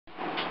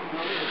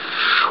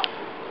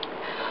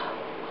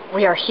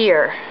We are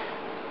here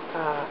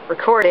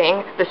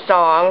recording the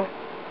song,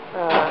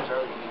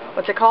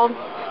 what's it called?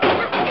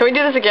 Can we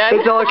do this again?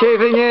 It's all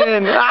caving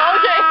in!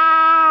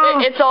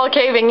 Okay. It's all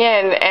caving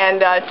in,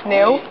 and it's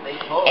new,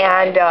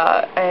 and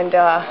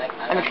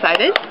I'm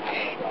excited,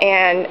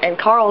 and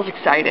Carl's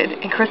excited,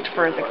 and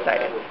Christopher is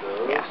excited.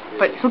 Yeah,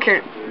 but who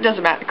cares? It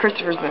doesn't matter.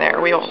 Christopher's in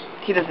there.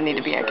 He doesn't need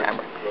to be on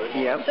camera.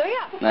 Yep. So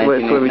yeah.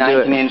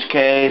 19-inch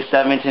K,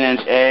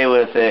 17-inch A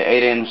with an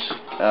 8-inch,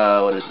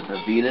 what is it, the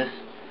Venus?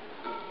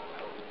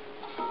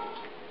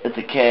 It's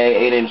a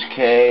K, 8-inch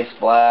K,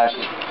 splash.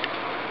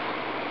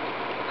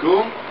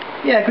 Cool?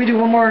 Yeah, can we do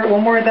one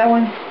more at that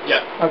one?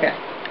 Yeah. Okay.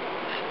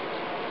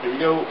 Here we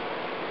go.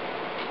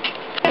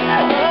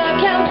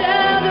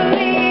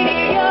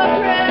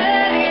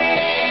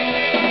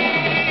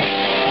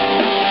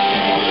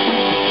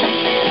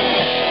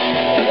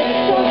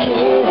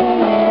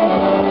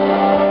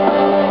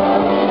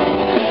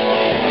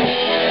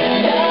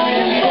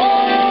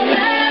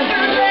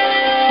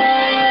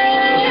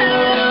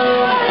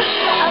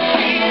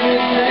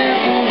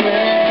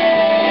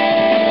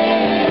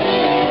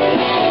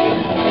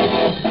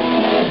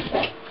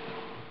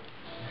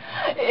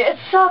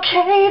 It's all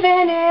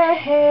caving in,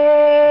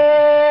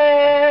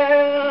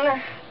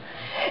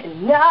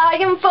 and I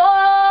am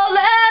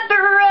falling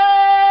through.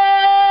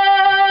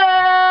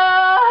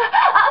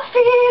 I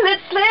feel it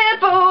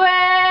slip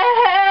away.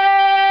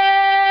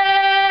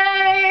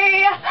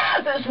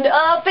 There's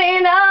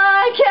nothing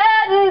I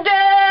can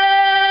do.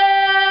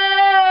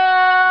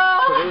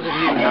 For those of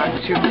you not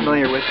too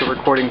familiar with the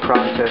recording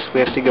process, we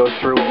have to go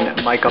through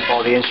and mic up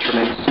all the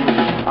instruments.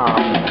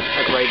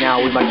 Like right now,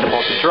 we mic'd up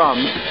all the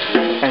drums,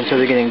 and so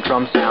they're getting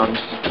drum sounds.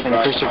 And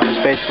Christopher's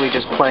basically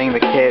just playing the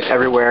kit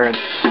everywhere,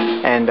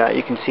 and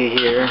you can see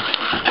here.